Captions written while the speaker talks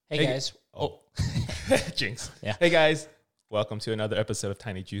Hey guys. Jinx. Yeah. Hey guys. Welcome to another episode of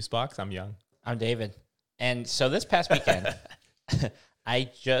Tiny Juice Box. I'm Young. I'm David. And so this past weekend, I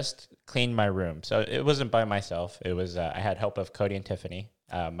just cleaned my room. So it wasn't by myself. It was, I had help of Cody and Tiffany,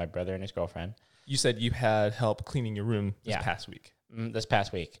 my brother and his girlfriend. You said you had help cleaning your room this Yeah. past week. This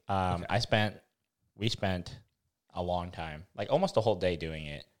past week. Okay. We spent a long time, like almost a whole day doing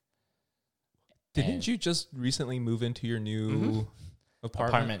it. Didn't you just recently move into your new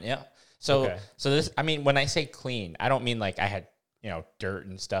apartment? Yeah. So, Okay. so this, I mean, when I say clean, I don't mean like I had, dirt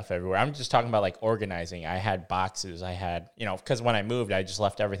and stuff everywhere. I'm just talking about like organizing. I had boxes. I had, because when I moved, I just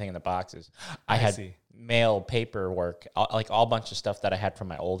left everything in the boxes. I had see. mail, paperwork, like all bunch of stuff that I had from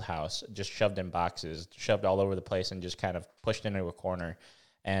my old house, just shoved in boxes, shoved all over the place and just kind of pushed into a corner.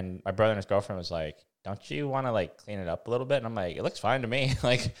 And my brother and his girlfriend was like, don't you want to like clean it up a little bit? And I'm like, it looks fine to me.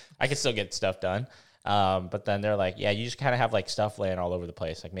 Like I can still get stuff done. But then they're like, yeah, you just kind of have like stuff laying all over the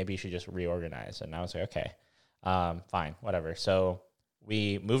place. Like maybe you should just reorganize. And I was like, okay, fine, whatever. So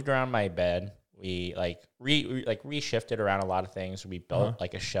we moved around my bed. We like reshifted around a lot of things. We built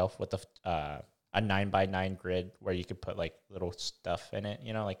like a shelf with a 9x9 grid where you could put like little stuff in it,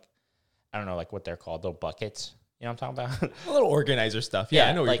 like, I don't know, like what they're called, little buckets. You know what I'm talking about? A little organizer stuff. Yeah,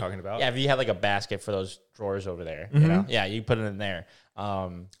 I know what like, you're talking about. Yeah, if you had like a basket for those drawers over there, yeah, you put it in there.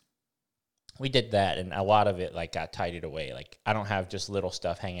 We did that, and a lot of it like got tidied away. Like I don't have just little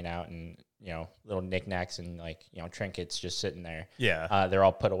stuff hanging out and little knickknacks and like trinkets just sitting there. Yeah. They're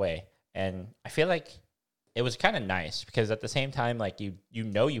all put away, and I feel like it was kind of nice because at the same time, like you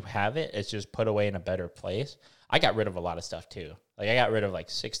have it, it's just put away in a better place. I got rid of a lot of stuff too. Like I got rid of like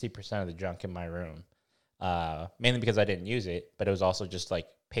 60% of the junk in my room, mainly because I didn't use it, but it was also just like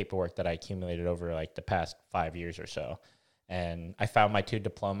paperwork that I accumulated over like the past 5 years or so. And I found my 2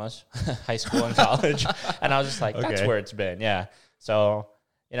 diplomas, high school and college, and I was just like, that's Okay. where it's been. Yeah. So,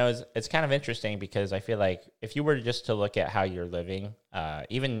 it's kind of interesting because I feel like if you were just to look at how you're living,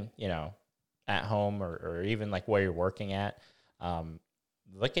 even, at home or even like where you're working at,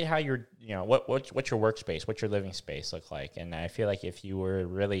 look at how you're, what's your workspace, what's your living space look like. And I feel like if you were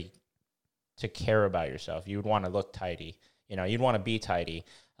really to care about yourself, you would want to look tidy, you'd want to be tidy,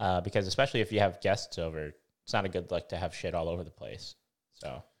 because especially if you have guests over, it's not a good look to have shit all over the place.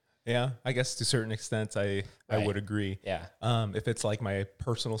 So Yeah, I guess to a certain extent, I would agree. yeah, If it's like my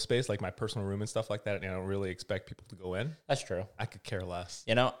personal space, like my personal room and stuff like that, and I don't really expect people to go in, that's true. I could care less.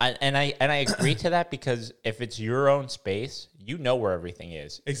 I agree to that because if it's your own space, where everything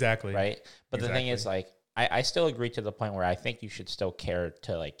is, Exactly. right? But the thing is, like, I still agree to the point where I think you should still care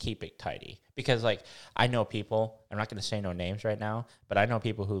to like keep it tidy because like I know people. I'm not going to say no names right now, but I know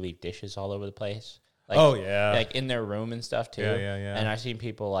people who leave dishes all over the place. Like, Oh, yeah. like in their room and stuff too. Yeah. And I've seen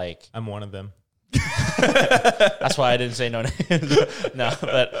people like. I'm one of them. That's why I didn't say no names. No,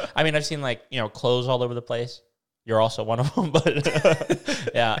 but I mean, I've seen like, clothes all over the place. You're also one of them,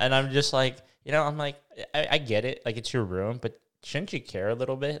 but yeah. And I'm just like, I'm like, I get it. Like it's your room, but shouldn't you care a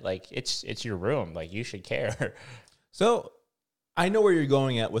little bit? Like it's your room. Like you should care. So I know where you're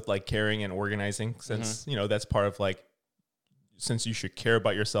going at with like caring and organizing since, that's part of like, since you should care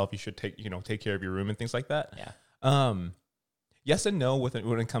about yourself, you should take care of your room and things like that. Yeah. Yes and no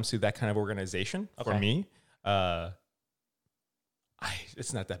when it comes to that kind of organization. For Okay. me,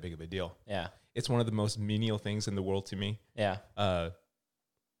 it's not that big of a deal. Yeah. It's one of the most menial things in the world to me. Yeah. I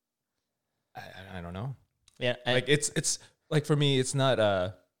don't know. Yeah. And, Like it's like for me, it's not.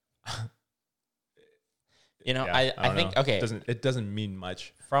 I don't think, know. okay, It doesn't mean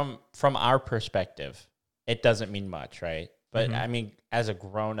much. from our perspective, it doesn't mean much, right? But I mean, as a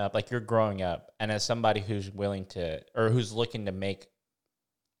grown up, like you're growing up, and as somebody who's willing to, or who's looking to make,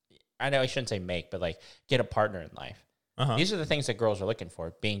 I know I shouldn't say make, but like get a partner in life. These are the things that girls are looking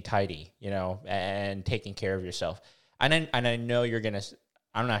for: being tidy, and taking care of yourself. And I know you're gonna.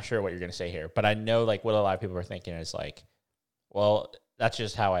 I'm not sure what you're gonna say here, but I know like what a lot of people are thinking is like, well, that's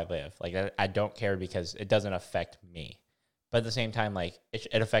just how I live. Like I don't care because it doesn't affect me. But at the same time, like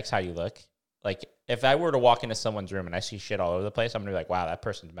it affects how you look. Like if I were to walk into someone's room and I see shit all over the place, I'm gonna be like, wow, that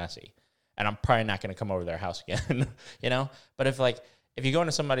person's messy, and I'm probably not gonna come over to their house again, But if you go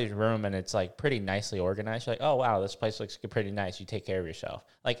into somebody's room and it's like pretty nicely organized, you're like, oh wow, this place looks pretty nice. You take care of yourself.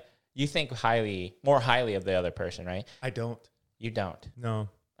 Like you think more highly of the other person, right? I don't. You don't. No.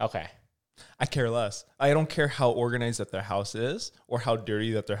 Okay. I care less. I don't care how organized that their house is or how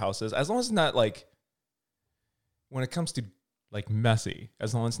dirty that their house is. As long as it's not like, when it comes to like messy,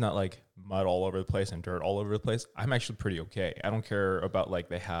 as long as it's not like mud all over the place and dirt all over the place, I'm actually pretty okay. I don't care about like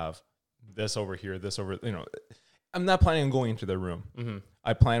they have this over here, this over, I'm not planning on going into their room.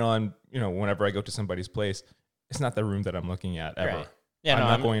 I plan on, whenever I go to somebody's place, it's not the room that I'm looking at ever. Right. Yeah, I'm no,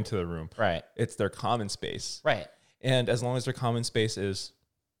 not going into the room. Right. It's their common space. Right. And as long as their common space is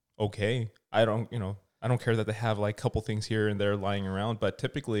okay, I don't care that they have like a couple things here and there lying around, but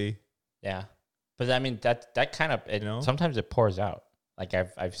typically, Yeah. But I mean, that kind of, sometimes it pours out. Like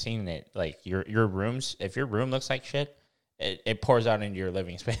I've seen it, like your rooms, if your room looks like shit, it pours out into your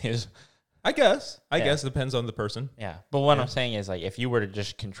living space. I guess it depends on the person. Yeah. But what I'm saying is, like, if you were to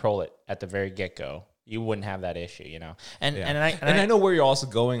just control it at the very get-go, you wouldn't have that issue, you know? And I know where you're also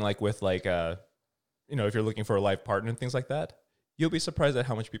going, like with like, if you're looking for a life partner and things like that, you'll be surprised at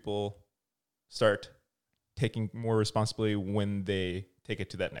how much people start taking more responsibility when they take it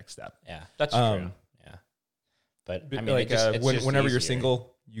to that next step. Yeah, that's true. Yeah. But I mean, like whenever you're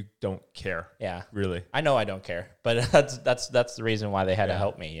single, you don't care. Yeah. Really. I know I don't care, but that's the reason why they had to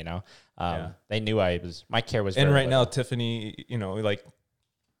help me, you know? They knew my care was very And right little. now, Tiffany, like,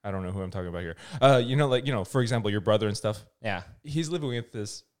 I don't know who I'm talking about here. For example, your brother and stuff. Yeah. He's living with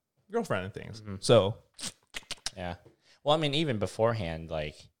this girlfriend and things. Mm-hmm. So. Yeah. Well, I mean, even beforehand,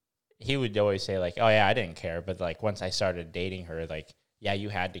 like, he would always say, like, oh, yeah, I didn't care. But, like, once I started dating her, like, yeah, you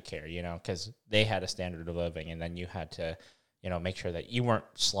had to care, you know, because they had a standard of living. And then you had to, make sure that you weren't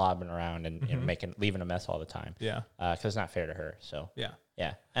slobbing around and leaving a mess all the time. Yeah. Because it's not fair to her. So, yeah.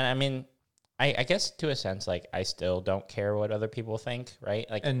 Yeah. And I mean, I guess to a sense, like, I still don't care what other people think, right?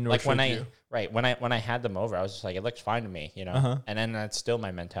 Like, and like when I had them over, I was just like, it looks fine to me, you know? Uh-huh. And then that's still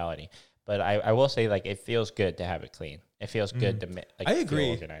my mentality. But I will say, like, it feels good to have it clean. It feels good to I agree.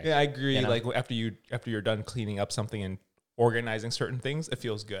 feel organized. Yeah, I agree. You know? Like after you're done cleaning up something and organizing certain things, it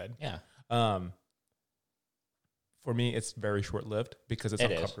feels good. Yeah. For me, it's very short lived because it's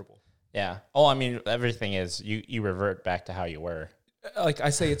uncomfortable. Yeah. Oh, I mean, everything is you revert back to how you were. Like I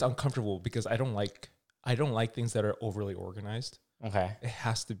say, it's uncomfortable because I don't like things that are overly organized. Okay. It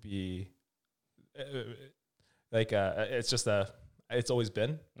has to be it's always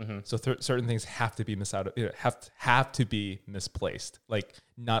been. Mm-hmm. So certain things have to be have to be misplaced, like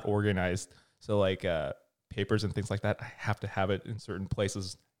not organized. So like papers and things like that, I have to have it in certain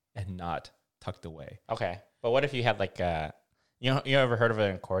places and not tucked away. Okay. But what if you had like you ever heard of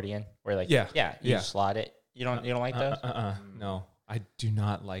an accordion where like you slot it? You don't like those? No, I do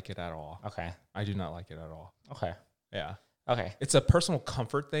not like it at all. Okay. I do not like it at all. Okay. Yeah. Okay. It's a personal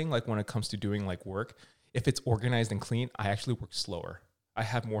comfort thing. Like when it comes to doing like work, if it's organized and clean, I actually work slower. I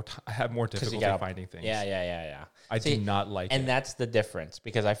have more difficulty finding things. Yeah. I do not like it. And that's the difference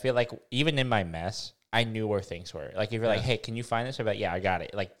because I feel like even in my mess, I knew where things were. Like if you're like, hey, can you find this? I'm like, yeah, I got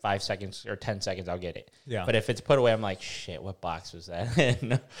it. Like 5 seconds or 10 seconds, I'll get it. Yeah. But if it's put away, I'm like, shit, what box was that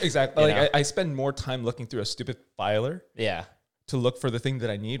in? Exactly. Like I spend more time looking through a stupid filer. Yeah. To look for the thing that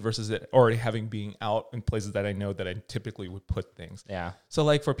I need versus it already having being out in places that I know that I typically would put things. Yeah. So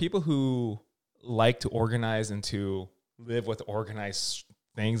like for people who like to organize and to live with organized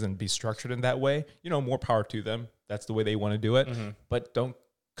things and be structured in that way, more power to them. That's the way they want to do it. Mm-hmm. But don't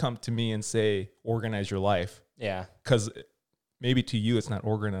come to me and say, organize your life. Yeah. Because maybe to you it's not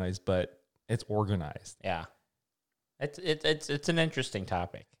organized, but it's organized. Yeah. It's an interesting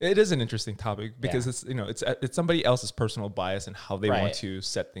topic. It is an interesting topic because it's somebody else's personal bias and how they want to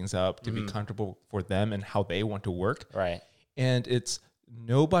set things up to be comfortable for them and how they want to work. Right. And it's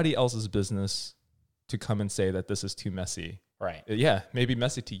nobody else's business to come and say that this is too messy. Right. Yeah, maybe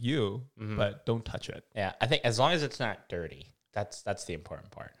messy to you, but don't touch it. Yeah, I think as long as it's not dirty, that's the important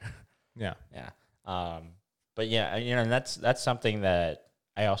part. Yeah. Yeah. But yeah, and that's something that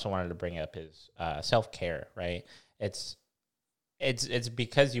I also wanted to bring up is self-care, right? It's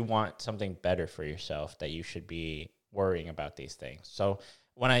because you want something better for yourself that you should be worrying about these things. So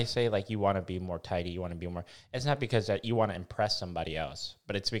when I say like you want to be more tidy, you want to be more, it's not because that you want to impress somebody else,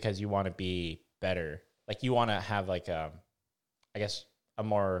 but it's because you want to be better. Like you want to have like I guess a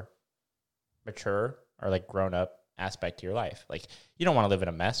more mature or like grown up aspect to your life. Like you don't want to live in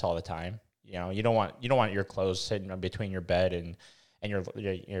a mess all the time. You don't want your clothes sitting between your bed and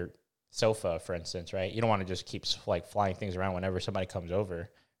your sofa, for instance, right? You don't want to just keep like flying things around whenever somebody comes over,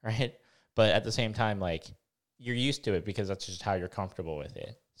 right? But at the same time, like you're used to it because that's just how you're comfortable with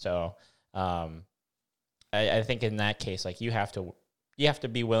it. So I think in that case, like you have to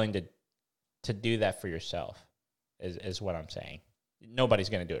be willing to do that for yourself is what I'm saying. Nobody's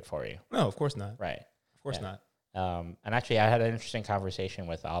going to do it for you. No, of course not. Right. Of course not. And actually I had an interesting conversation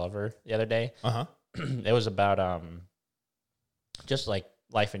with Oliver the other day. Uh-huh. It was about just like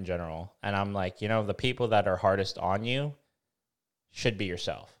life in general. And I'm like, the people that are hardest on you should be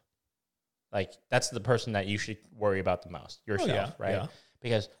yourself. Like that's the person that you should worry about the most, yourself, right? Yeah.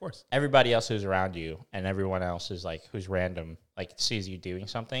 Because of course, everybody else who's around you and everyone else is like, who's random, like sees you doing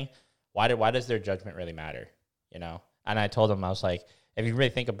something. Why does their judgment really matter? And I told him, I was like, if you really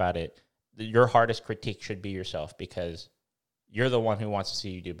think about it, your hardest critique should be yourself, because you're the one who wants to see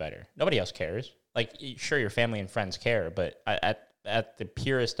you do better. Nobody else cares. Like, sure, your family and friends care, but at the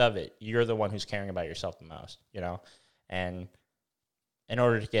purest of it, you're the one who's caring about yourself the most, you know? And in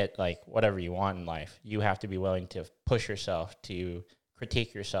order to get, like, whatever you want in life, you have to be willing to push yourself, to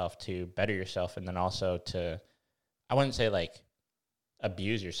critique yourself, to better yourself, and then also to, I wouldn't say, like,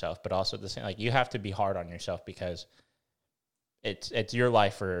 abuse yourself, but also the same, like, you have to be hard on yourself, because it's your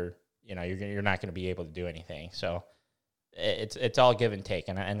life, or, you know, you're not going to be able to do anything. So it's all give and take.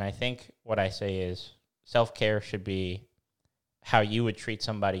 And I think what I say is self-care should be how you would treat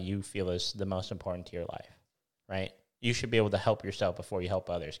somebody you feel is the most important to your life, right? You should be able to help yourself before you help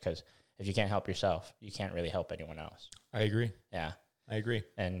others, because if you can't help yourself, you can't really help anyone else. I agree. Yeah. I agree.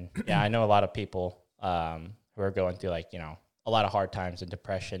 And yeah, I know a lot of people who are going through, like, you know, a lot of hard times and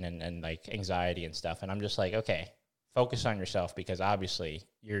depression and like anxiety and stuff. And I'm just like, okay, focus on yourself, because obviously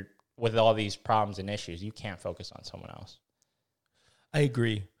you're, with all these problems and issues, you can't focus on someone else. I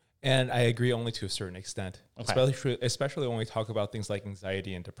agree. And I agree only to a certain extent, Okay. especially when we talk about things like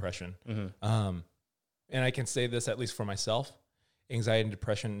anxiety and depression. Mm-hmm. And I can say this, at least for myself, anxiety and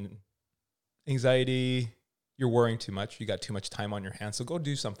depression, anxiety, you're worrying too much. You got too much time on your hands. So go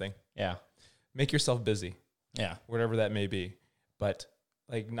do something. Yeah. Make yourself busy, Yeah. whatever that may be. But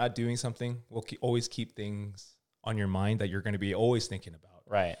like, not doing something will always keep things on your mind that you're going to be always thinking about.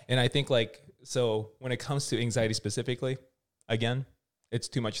 Right. And I think, like, so when it comes to anxiety specifically, again, it's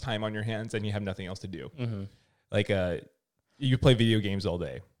too much time on your hands and you have nothing else to do. Mm-hmm. Like, you play video games all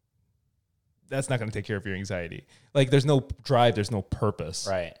day. That's not going to take care of your anxiety. Like, there's no drive, there's no purpose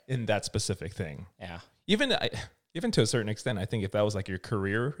Right. in that specific thing. Yeah. Even to a certain extent, I think if that was like your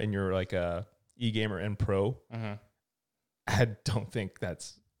career and you're like a e-gamer and pro, Mm-hmm. I don't think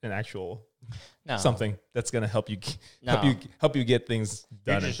that's an actual No. something that's going to help you No. help you get things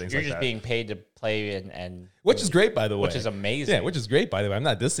done and You're things just like that. being paid to play and Which is great, by the way. which is amazing. Yeah, which is great, by the way. I'm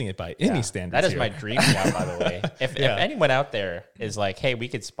not dissing it by any standards. That is here. my dream job, by the way. If Yeah. anyone out there is like, hey, we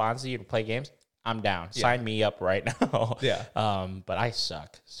could sponsor you to play games, I'm down. Yeah. Sign me up right now. Yeah. But I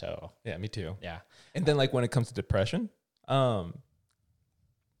suck. So Yeah, me too. yeah. And then, like, when it comes to depression,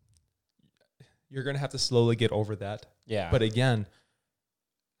 you're gonna have to slowly get over that. Yeah. But again,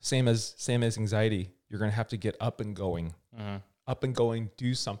 same as anxiety, you're gonna have to get up and going,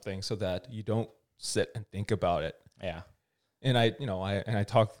 do something so that you don't sit and think about it. Yeah. And I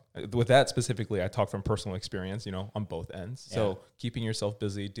talk with that specifically. I talk from personal experience, on both ends. Yeah. So keeping yourself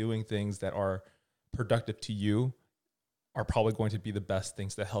busy, doing things that are productive to you, are probably going to be the best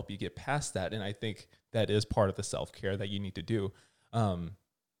things to help you get past that. And I think that is part of the self-care that you need to do.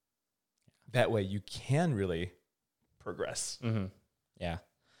 That way you can really progress Yeah.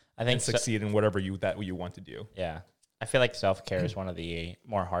 I think and succeed in whatever you want to do. yeah. I feel like self-care is one of the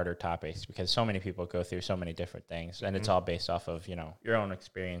more harder topics, because so many people go through so many different things, and it's all based off of, your own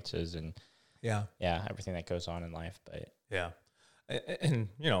experiences and Yeah. everything that goes on in life. But Yeah. And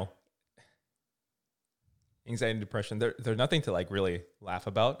anxiety and depression, they're nothing to like really laugh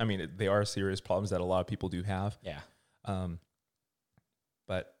about. I mean, they are serious problems that a lot of people do have. yeah.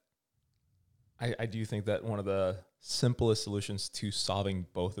 But I do think that one of the simplest solutions to solving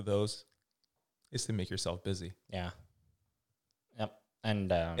both of those is to make yourself busy. Yeah. Yep. And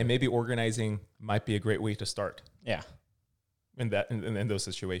maybe organizing might be a great way to start yeah. in those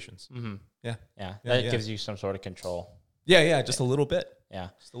situations. Mm-hmm. Yeah. Yeah. Yeah, That yeah. gives you some sort of control. Yeah. Just a little bit. Yeah.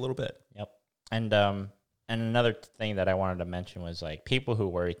 Just a little bit. Yep. And another thing that I wanted to mention was, like, people who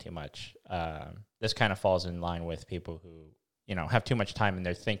worry too much. This kind of falls in line with people who, have too much time and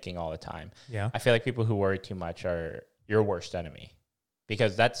they're thinking all the time. Yeah. I feel like people who worry too much are your worst enemy,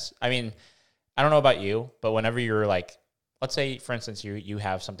 because I don't know about you, but whenever you're like, let's say, for instance, you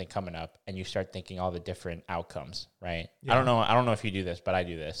have something coming up and you start thinking all the different outcomes, right? Yeah. I don't know if you do this, but I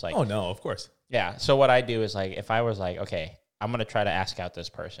do this. Like, Oh no, of course. yeah. So what I do is, like, if I was like, okay, I'm going to try to ask out this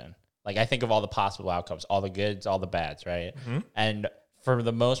person, like, I think of all the possible outcomes, all the goods, all the bads, right? Mm-hmm. And for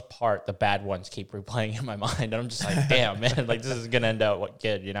the most part, the bad ones keep replaying in my mind. And I'm just like, damn, man, like, this is going to end up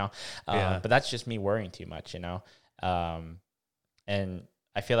good, Yeah. But that's just me worrying too much, and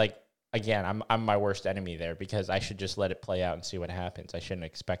I feel like, again, I'm my worst enemy there, because I should just let it play out and see what happens. I shouldn't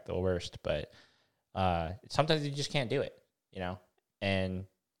expect the worst, but sometimes you just can't do it, and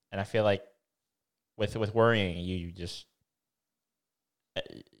I feel like with worrying, you just,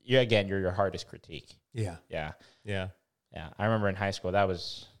 you're your hardest critique. Yeah. Yeah. Yeah. Yeah. I remember in high school,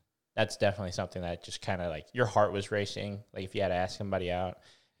 that's definitely something that just kind of, like, your heart was racing. Like, if you had to ask somebody out,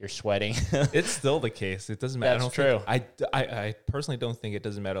 you're sweating. It's still the case. It doesn't matter. That's true. I personally don't think it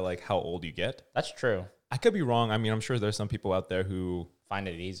doesn't matter like how old you get. That's true. I could be wrong. I mean, I'm sure there's some people out there who Find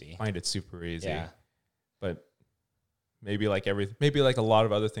it easy. find it super easy. Yeah. But maybe like a lot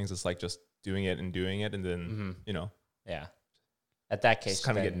of other things, it's like just doing it, and then Yeah. At that case, just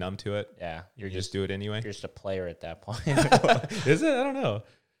kind of then, get numb to it. Yeah. You just do it anyway. You're just a player at that point. Is it? I don't know.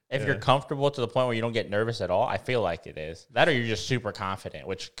 If you're comfortable to the point where you don't get nervous at all, I feel like it is. That or you're just super confident,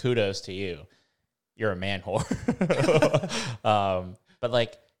 which kudos to you. You're a man whore. But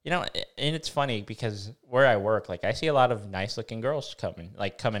like, and it's funny because where I work, like I see a lot of nice looking girls come in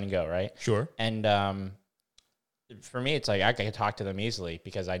and go, right? Sure. And for me, it's like I can talk to them easily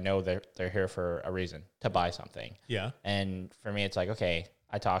because I know they're here for a reason, to buy something. Yeah. And for me, it's like, okay,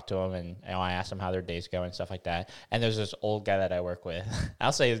 I talk to them and I ask them how their days go and stuff like that. And there's this old guy that I work with.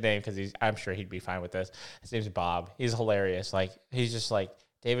 I'll say his name because I'm sure he'd be fine with this. His name's Bob. He's hilarious. Like, he's just like,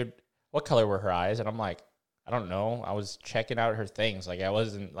 David, what color were her eyes? And I'm like, I don't know. I was checking out her things. Like, I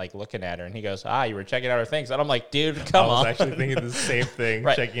wasn't like looking at her. And he goes, you were checking out her things. And I'm like, dude, come on. I was actually thinking the same thing,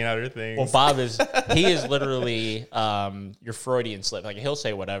 Right. checking out her things. Well, Bob he is literally your Freudian slip. Like, he'll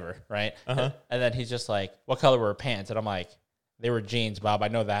say whatever, right? Uh-huh. And then he's just like, what color were her pants? And I'm like, they were jeans, Bob. I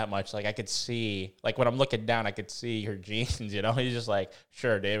know that much. Like, I could see, like, when I'm looking down, I could see her jeans, He's just like,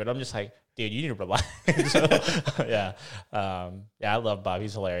 sure, David. I'm just like, dude, you need to relax. Yeah. I love Bob.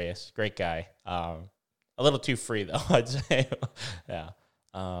 He's hilarious. Great guy. A little too free, though, I'd say. Yeah.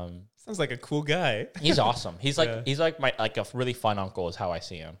 Sounds like a cool guy. He's awesome. He's like Yeah. he's like a really fun uncle is how I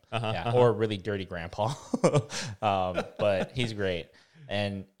see him. Uh-huh. Or a really dirty grandpa. But he's great.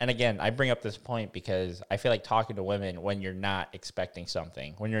 And again, I bring up this point because I feel like talking to women when you're not expecting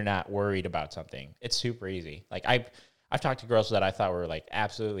something, when you're not worried about something, it's super easy. Like I've talked to girls that I thought were like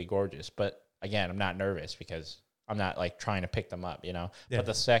absolutely gorgeous, but again, I'm not nervous because I'm not like trying to pick them up, Yeah. But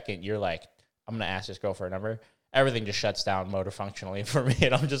the second you're like, I'm gonna ask this girl for a number, everything just shuts down motor functionally for me,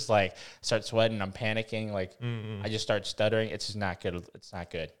 and I'm just like start sweating, I'm panicking, like I just start stuttering. It's just not good. It's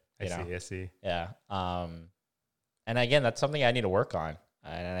not good. I see. Yeah. And again, that's something I need to work on.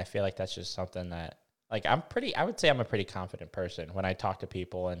 And I feel like that's just something that, like, I would say I'm a pretty confident person when I talk to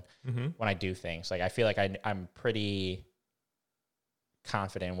people and when I do things. Like, I feel like I'm pretty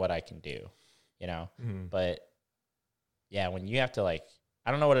confident in what I can do, But, yeah, when you have to, like, I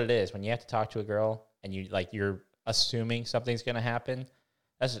don't know what it is. When you have to talk to a girl and you're assuming something's going to happen,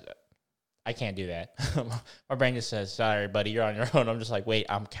 I can't do that. My brain just says, sorry, buddy, you're on your own. I'm just like, wait,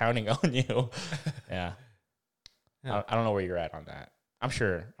 I'm counting on you. Yeah. I don't know where you're at on that. I'm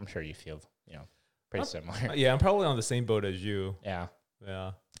sure you feel, pretty similar. Yeah, I'm probably on the same boat as you. Yeah.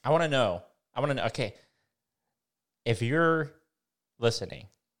 Yeah. I want to know, okay, if you're listening,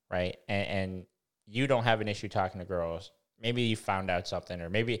 right, and you don't have an issue talking to girls, maybe you found out something, or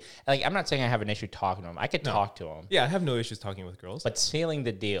maybe, like, I'm not saying I have an issue talking to them. I could talk to them. Yeah, I have no issues talking with girls. But sealing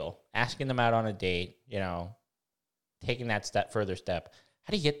the deal, asking them out on a date, taking that further step,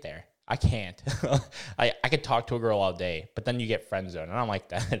 how do you get there? I can't. I could talk to a girl all day, but then you get friend zone, and I don't like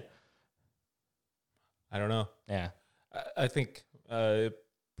that. I don't know. Yeah. I think, I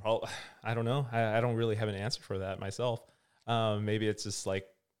don't know. I don't really have an answer for that myself. Maybe it's just like,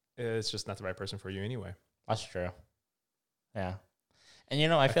 it's just not the right person for you anyway. That's true. Yeah.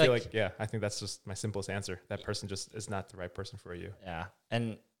 And, I feel like yeah, I think that's just my simplest answer. That person just is not the right person for you. Yeah.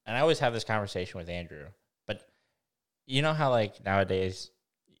 And I always have this conversation with Andrew, but you know how, like, nowadays,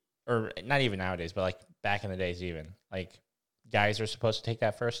 or not even nowadays, but like back in the days, even like guys are supposed to take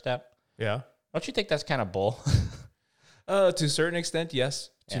that first step. Yeah. Don't you think that's kind of bull? To a certain extent,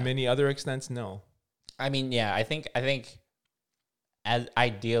 yes. To Yeah. many other extents, no. I mean, yeah, I think as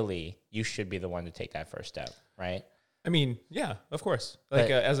ideally you should be the one to take that first step, right? I mean, yeah, of course.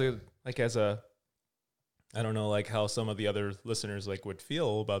 Like as a, I don't know, like how some of the other listeners like would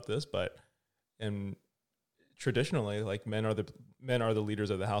feel about this, but traditionally, like men are the leaders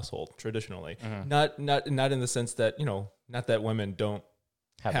of the household. Traditionally, not in the sense that not that women don't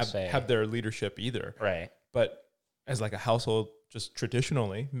have their leadership either, right? But as like a household, just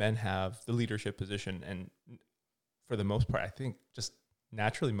traditionally, men have the leadership position, and for the most part, I think just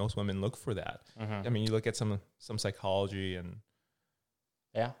naturally most women look for that. I mean, you look at some psychology, and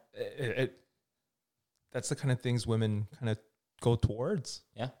yeah, that's the kind of things women kind of go towards.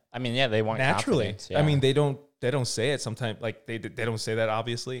 Yeah, I mean, yeah, they want naturally. Yeah. I mean, they don't say it sometimes. Like they don't say that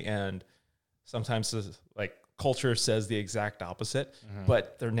obviously, and sometimes like culture says the exact opposite.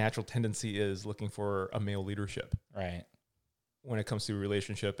 But their natural tendency is looking for a male leadership, right? When it comes to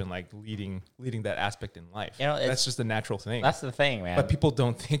relationship and like leading that aspect in life, that's just a natural thing. That's the thing, man. But people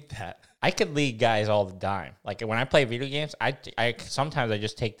don't think that. I could lead guys all the time. Like when I play video games, I sometimes I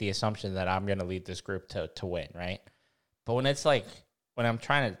just take the assumption that I'm going to lead this group to win, right? But when it's like when I'm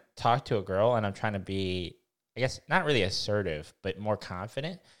trying to talk to a girl and I'm trying to be, I guess, not really assertive, but more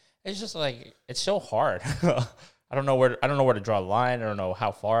confident, it's just like, it's so hard. I don't know where to draw the line. I don't know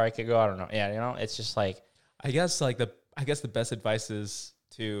how far I could go. I don't know. Yeah, you know, it's just like, I guess the best advice is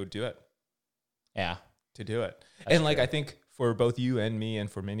to do it. yeah, To do it. That's And like, true. I think for both you and me and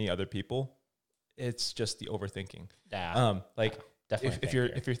for many other people, it's just the overthinking. yeah, Like definitely. if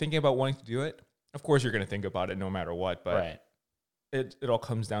you're thinking about wanting to do it, of course you're going to think about it no matter what, but right, it all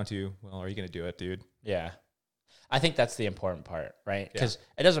comes down to, well, are you going to do it, dude? yeah. I think that's the important part, right? Yeah. Because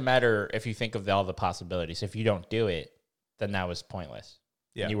it doesn't matter if you think of all the possibilities. If you don't do it, then that was pointless.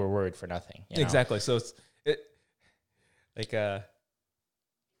 Yeah. And you were worried for nothing. You know? Exactly. So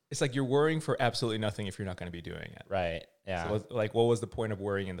it's like you're worrying for absolutely nothing if you're not going to be doing it. Right. Yeah. So like, what was the point of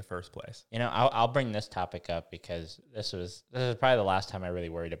worrying in the first place? You know, I'll bring this topic up because this is probably the last time I really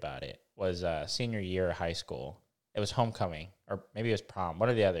worried about it. Was senior year of high school. It was homecoming, or maybe it was prom. One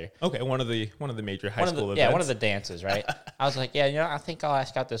or the other. Okay, one of the major high school events. Yeah, one of the dances, right? I was like, yeah, you know, I think I'll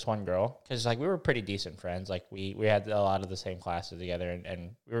ask out this one girl because like we were pretty decent friends. Like we had a lot of the same classes together,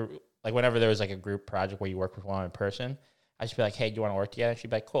 and we were like whenever there was like a group project where you work with one in person, I'd just be like, hey, do you want to work together? She'd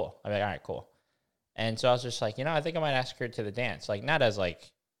be like, cool. I'd be like, all right, cool. And so I was just like, you know, I think I might ask her to the dance, like not as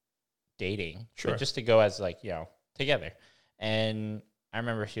like dating, Sure. but just to go as like, you know, together. And I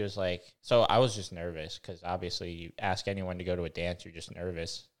remember she was like, so I was just nervous because obviously you ask anyone to go to a dance, you're just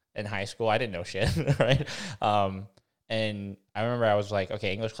nervous. In high school, I didn't know shit, right? And I remember I was like,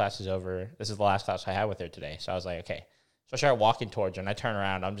 okay, English class is over. This is the last class I had with her today. So I was like, okay. So I started walking towards her and I turn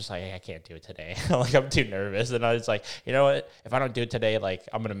around. I'm just like, hey, I can't do it today. Like, I'm too nervous. And I was like, you know what? If I don't do it today, like,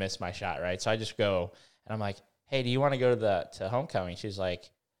 I'm going to miss my shot, right? So I just go and I'm like, hey, do you want to go to homecoming? She's like,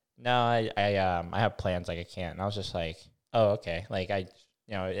 no, I have plans. Like, I can't. And I was just like, oh, okay. Like,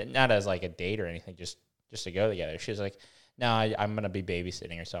 you know, not as like a date or anything, just to go together. She was like, no, I'm going to be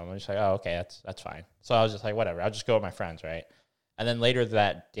babysitting or something. I'm just like, oh, okay, that's fine. So I was just like, whatever. I'll just go with my friends, right? And then later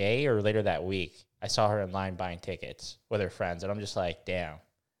that day or later that week, I saw her in line buying tickets with her friends. And I'm just like, damn.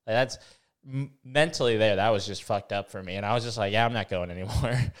 Like that's mentally there. That was just fucked up for me. And I was just like, yeah, I'm not going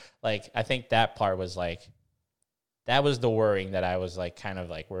anymore. Like, I think that part was like, that was the worrying that I was like kind of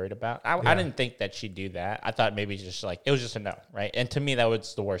like worried about. I didn't think that she'd do that. I thought maybe just like, it was just a no, right? And to me, that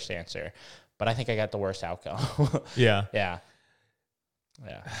was the worst answer. But I think I got the worst outcome. Yeah. Yeah.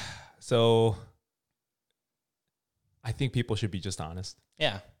 So I think people should be just honest.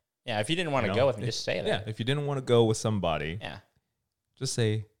 Yeah. Yeah. If you didn't want to go with me, just say that. Yeah. If you didn't want to go with somebody, Yeah. just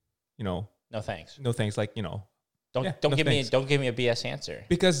say, you know, No thanks. no thanks. Like, you know, Don't no give thanks. don't give me a BS answer.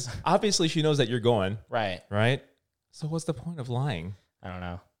 Because obviously she knows that you're going, Right. right? So what's the point of lying? I don't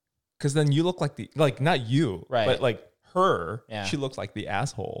know. Because then you look like not you, Right. but like her. Yeah. She looks like the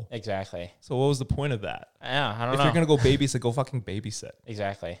asshole. Exactly. So what was the point of that? Yeah. I don't If know. you're gonna go babysit, go fucking babysit.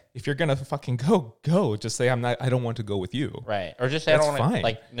 Exactly. If you're gonna fucking go. Just say I don't want to go with you. Right. Or just say That's I don't want to fine.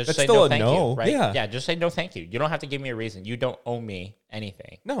 like just That's say still no a thank no. you. Right. Yeah. Yeah. Just say no thank you. You don't have to give me a reason. You don't owe me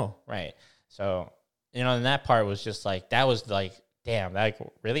anything. No. Right. So, you know, and that part was just like, that was like, damn, that like,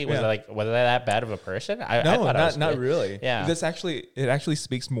 really? Was Yeah. was I that bad of a person? I No, thought I was not good. really. Yeah. It actually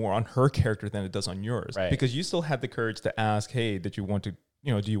speaks more on her character than it does on yours. Right. Because you still had the courage to ask, hey, do you want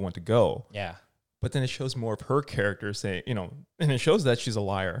to go? Yeah. But then it shows more of her character saying, and it shows that she's a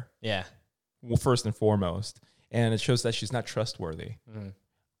liar. Yeah. Well, first and foremost. And it shows that she's not trustworthy. Mhm.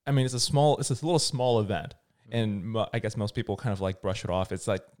 I mean, it's a little small event. And I guess most people kind of like brush it off. It's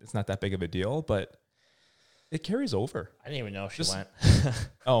like, it's not that big of a deal, but it carries over. I didn't even know if she Just- went.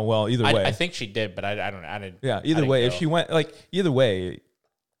 Oh, well, either way. I think she did, but I didn't. Yeah, I either didn't way, go. if she went, either way,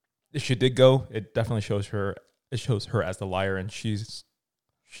 if she did go, it definitely shows her as the liar, and she's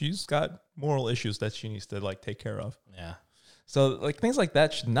got moral issues that she needs to like take care of. Yeah. So like things like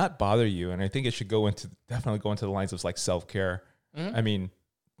that should not bother you, and I think it should definitely go into the lines of like self-care. Mhm. I mean,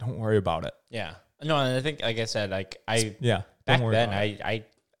 don't worry about it. Yeah. No, and I think, like I said, like Yeah, back don't worry then, about it. I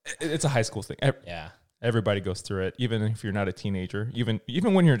It's a high school thing. yeah. Everybody goes through it, even if you're not a teenager. Even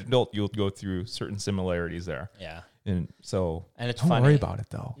when you're an adult, you'll go through certain similarities there. Yeah. And so, And it's don't funny. worry about it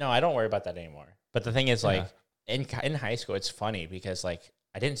though. No, I don't worry about that anymore. But the thing is, Yeah. like, in high school, it's funny because, like,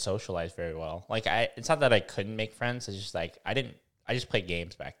 I didn't socialize very well. Like, it's not that I couldn't make friends. It's just, like, I just played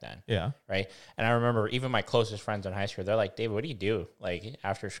games back then, Yeah. right? And I remember even my closest friends in high school, they're like, David, what do you do, like,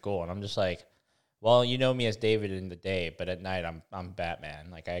 after school? And I'm just like, well, you know me as David in the day, but at night, I'm Batman.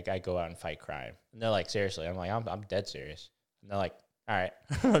 Like, I go out and fight crime. And they're like, seriously? I'm like, I'm dead serious. And they're like, all right.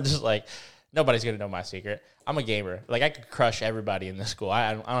 I'm just like, nobody's going to know my secret. I'm a gamer. Like, I could crush everybody in this school.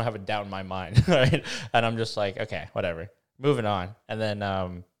 I don't have a doubt in my mind, right? And I'm just like, okay, whatever. Moving on. And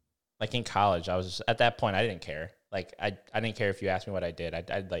then, like, in college, at that point, I didn't care. Like I didn't care if you asked me what I did.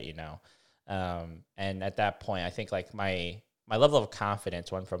 I'd let you know. And at that point, I think like my level of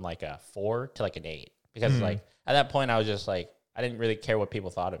confidence went from like a 4 to like an 8 because like at that point I was just like I didn't really care what people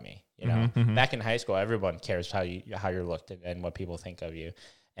thought of me. You know, back in high school, everyone cares how you're looked and what people think of you.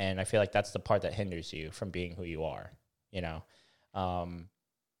 And I feel like that's the part that hinders you from being who you are. You know,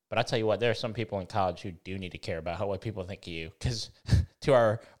 but I'll tell you what, there are some people in college who do need to care about what people think of you. Because to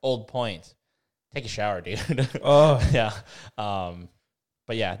our old point, take a shower, dude. Oh, yeah.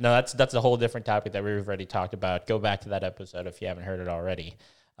 But yeah, no, that's a whole different topic that we've already talked about. Go back to that episode if you haven't heard it already.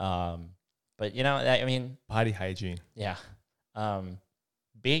 But you know, I mean, body hygiene. Yeah.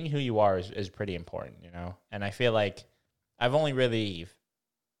 Being who you are is pretty important, you know? And I feel like I've only really,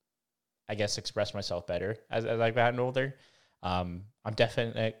 I guess, expressed myself better as I've gotten older. I'm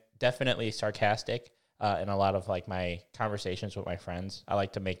definitely sarcastic in a lot of like my conversations with my friends. I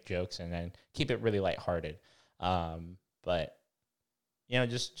like to make jokes and then keep it really lighthearted. But you know,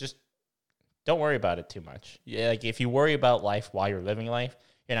 just don't worry about it too much. Yeah, like if you worry about life while you're living life,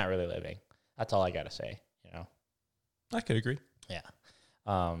 you're not really living. That's all I gotta say. You know, I could agree. Yeah.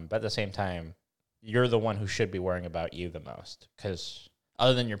 But at the same time, you're the one who should be worrying about you the most because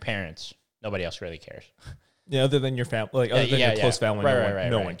other than your parents, nobody else really cares. Yeah, other than your family, like other than your close family,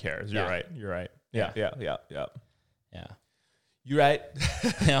 no one cares. You're right. You're right. Yeah. You're right.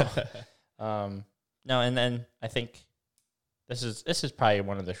 No, and then I think this is probably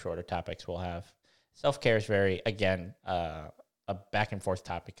one of the shorter topics we'll have. Self-care is very, again, a back and forth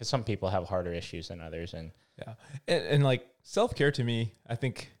topic because some people have harder issues than others, and and like self-care to me, I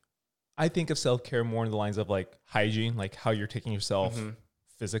think of self-care more in the lines of like hygiene, like how you're taking yourself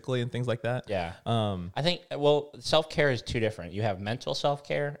physically and things like that. Yeah. I think, self-care is two different. You have mental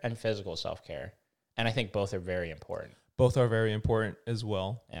self-care and physical self-care. And I think both are very important. Both are very important as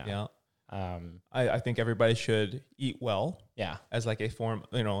well. Yeah. I think everybody should eat well. Yeah. As like a form,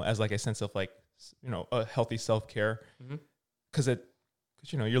 as like a sense of like, a healthy self-care. Because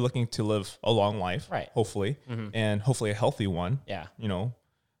you're looking to live a long life, right? Hopefully, and hopefully a healthy one. Yeah. Yeah.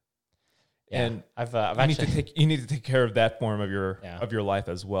 And you need to take care of that form of your life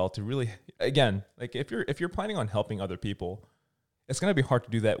as well to really, again, like if you're planning on helping other people, it's going to be hard to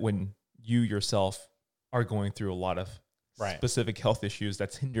do that when you yourself are going through a lot of specific health issues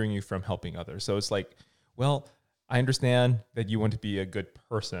that's hindering you from helping others. So it's like, well, I understand that you want to be a good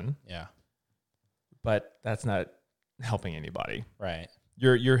person. Yeah. But that's not helping anybody. Right.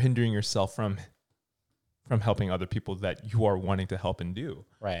 You're hindering yourself from helping other people that you are wanting to help and do.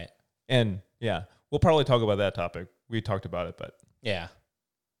 Right. And yeah, we'll probably talk about that topic. We talked about it, but yeah,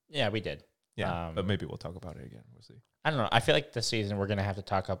 we did. Yeah, but maybe we'll talk about it again. We'll see. I don't know. I feel like this season we're gonna have to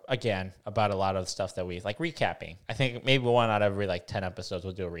talk again about a lot of stuff that we like recapping. I think maybe one out of every like 10 episodes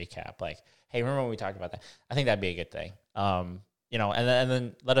we'll do a recap. Like, hey, remember when we talked about that? I think that'd be a good thing. And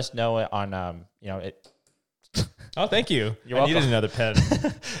then let us know on it. Oh, thank you. You're I welcome. needed another pen.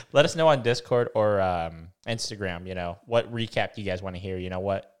 Let us know on Discord or Instagram, what recap you guys want to hear,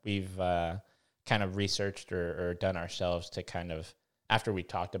 what we've kind of researched or done ourselves to kind of, after we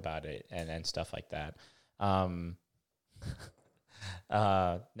talked about it and stuff like that.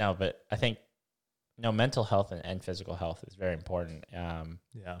 No, but I think, mental health and physical health is very important. And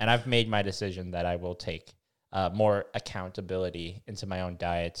I've made my decision that I will take more accountability into my own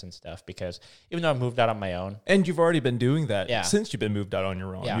diets and stuff because even though I moved out on my own. And you've already been doing that since you've been moved out on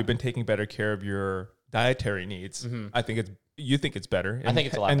your own. Yeah. You've been taking better care of your dietary needs. I think you think it's better. And, I think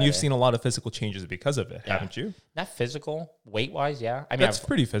it's a lot better. And you've seen a lot of physical changes because of it, haven't you? Not physical, weight-wise, yeah. I mean, that's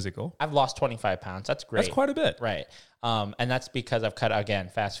pretty physical. I've lost 25 pounds. That's great. That's quite a bit. Right. And that's because I've cut, again,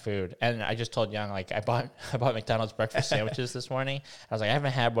 fast food. And I just told Young, like, I bought McDonald's breakfast sandwiches this morning. I was like, I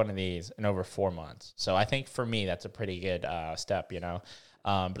haven't had one of these in over 4 months. So I think for me, that's a pretty good step,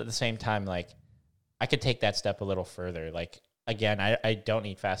 But at the same time, like, I could take that step a little further. Like, again, I don't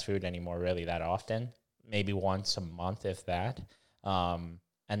eat fast food anymore really that often. Maybe once a month, if that. And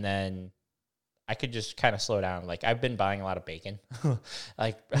then I could just kind of slow down. Like I've been buying a lot of bacon.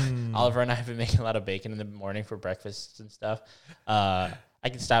 Oliver and I have been making a lot of bacon in the morning for breakfast and stuff. I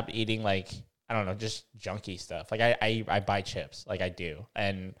can stop eating just junky stuff. Like I buy chips, like I do.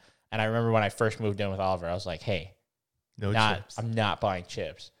 And I remember when I first moved in with Oliver, I was like, hey, chips. I'm not buying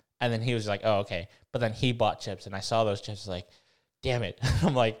chips. And then he was like, oh, okay. But then he bought chips and I saw those chips like, damn it.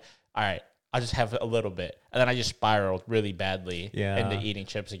 I'm like, all right. I'll just have a little bit. And then I just spiraled really badly into eating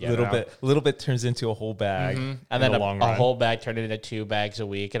chips again. A little bit turns into a whole bag. And then a whole bag turned into 2 bags a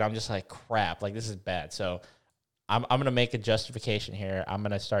week. And I'm just like, crap, like this is bad. So I'm going to make a justification here. I'm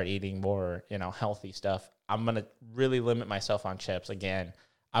going to start eating more, healthy stuff. I'm going to really limit myself on chips. Again,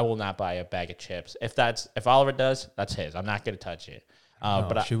 I will not buy a bag of chips. If Oliver does, that's his. I'm not going to touch it.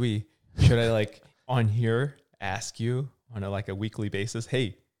 But should I like on here ask you on a weekly basis?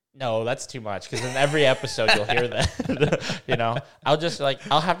 Hey, no, that's too much because in every episode you'll hear that.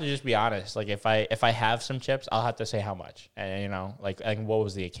 I'll have to just be honest. Like if I have some chips, I'll have to say how much, and what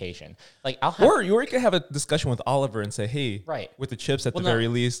was the occasion. Like or you can have a discussion with Oliver and say, hey, right, with the chips at the very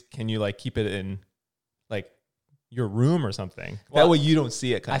least, can you like keep it in like your room or something? That way you don't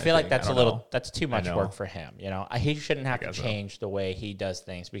see it. I feel like that's too much work for him. He shouldn't have to change the way he does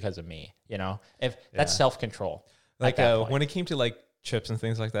things because of me. If that's self-control. Like when it came to like chips and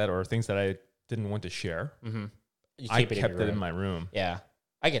things like that, or things that I didn't want to share, I kept it in my room. Yeah,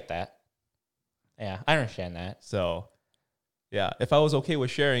 I get that. Yeah, I understand that. So, yeah, if I was okay with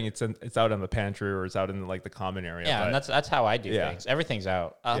sharing, it's out in the pantry or it's out in like the common area. Yeah, and that's how I do things. Everything's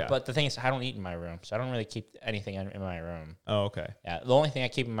out. But the thing is, I don't eat in my room, so I don't really keep anything in my room. Oh, okay. Yeah, the only thing I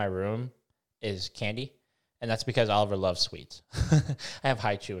keep in my room is candy. And that's because Oliver loves sweets. I have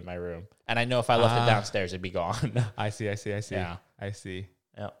Haichu in my room. And I know if I left it downstairs, it'd be gone. I see. Yeah. I see.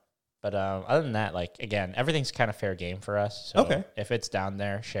 Yeah. But other than that, like, again, everything's kind of fair game for us. So if it's down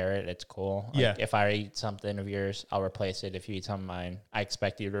there, share it. It's cool. Like, if I eat something of yours, I'll replace it. If you eat something of mine, I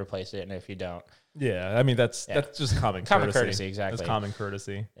expect you to replace it. And if you don't. Yeah. I mean, that's just common courtesy. Exactly. That's common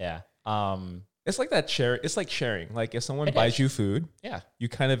courtesy. Yeah. It's like that it's like sharing. Like if someone buys you food, you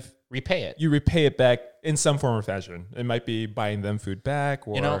kind of repay it. You repay it back in some form or fashion. It might be buying them food back,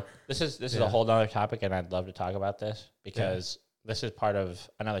 or this is a whole other topic, and I'd love to talk about this because this is part of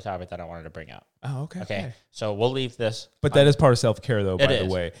another topic that I wanted to bring up. Oh, okay. So we'll leave this, but that is part of self-care, though. By the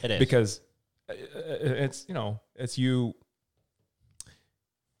way, it is because it's it's you.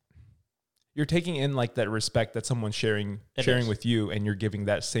 You're taking in like that respect that someone's sharing with you, and you're giving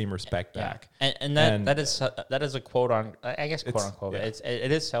that same respect back. And that is a quote on, I guess, quote unquote.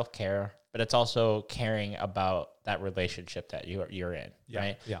 It is self-care, but it's also caring about that relationship that you're in,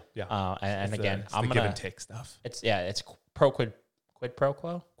 right? Yeah. And again, I'm gonna give and take stuff. It's quid pro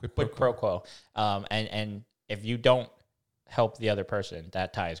quo. And if you don't help the other person,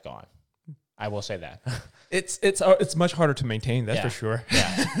 that tie is gone. I will say that. It's much harder to maintain, that's for sure.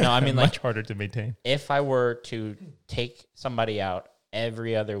 Yeah. No, I mean, like, much harder to maintain. If I were to take somebody out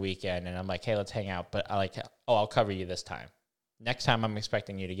every other weekend and I'm like, hey, let's hang out, but I'll cover you this time. Next time I'm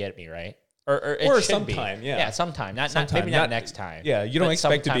expecting you to get me, right? Or sometime, sometime. Maybe not next time. Yeah, you don't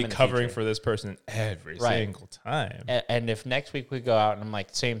expect to be covering for this person every single time. And if next week we go out and I'm like,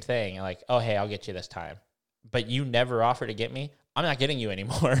 same thing, like, oh, hey, I'll get you this time, but you never offer to get me, I'm not getting you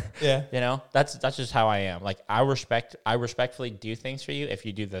anymore. Yeah. That's just how I am. Like, I respectfully do things for you if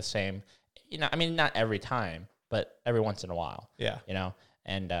you do the same. I mean, not every time, but every once in a while. Yeah.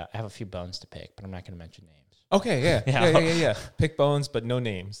 And I have a few bones to pick, but I'm not going to mention names. Okay, yeah. Pick bones, but no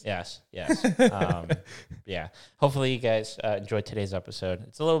names. Yes. Yeah. Hopefully you guys enjoyed today's episode.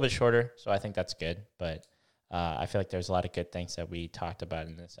 It's a little bit shorter, so I think that's good. But I feel like there's a lot of good things that we talked about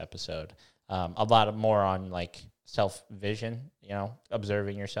in this episode. A lot more on like self-vision,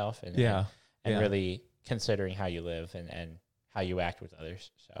 observing yourself and really considering how you live and how you act with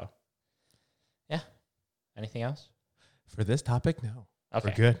others. So, yeah. Anything else? For this topic, no. Okay.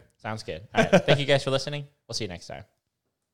 We're good. Sounds good. All right. Thank you guys for listening. We'll see you next time.